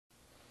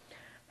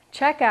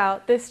Check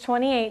out this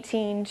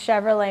 2018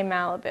 Chevrolet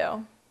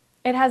Malibu.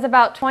 It has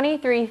about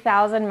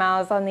 23,000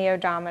 miles on the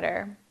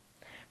odometer.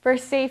 For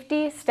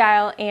safety,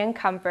 style, and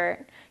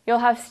comfort, you'll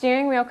have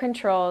steering wheel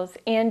controls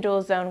and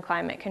dual zone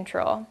climate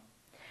control.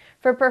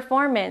 For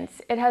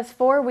performance, it has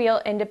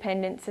four-wheel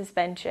independent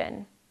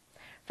suspension.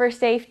 For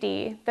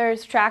safety,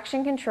 there's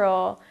traction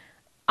control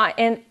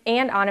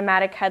and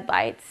automatic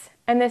headlights.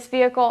 And this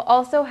vehicle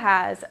also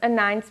has a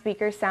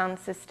 9-speaker sound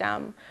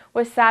system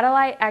with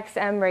satellite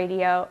XM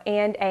radio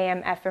and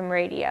AM/FM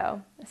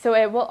radio, so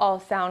it will all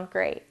sound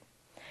great.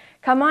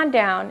 Come on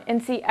down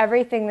and see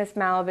everything this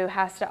Malibu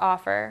has to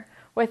offer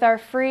with our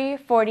free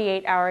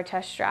 48-hour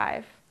test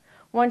drive.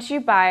 Once you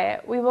buy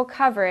it, we will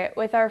cover it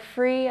with our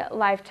free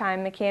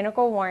lifetime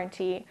mechanical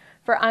warranty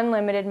for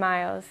unlimited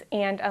miles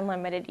and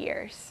unlimited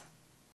years.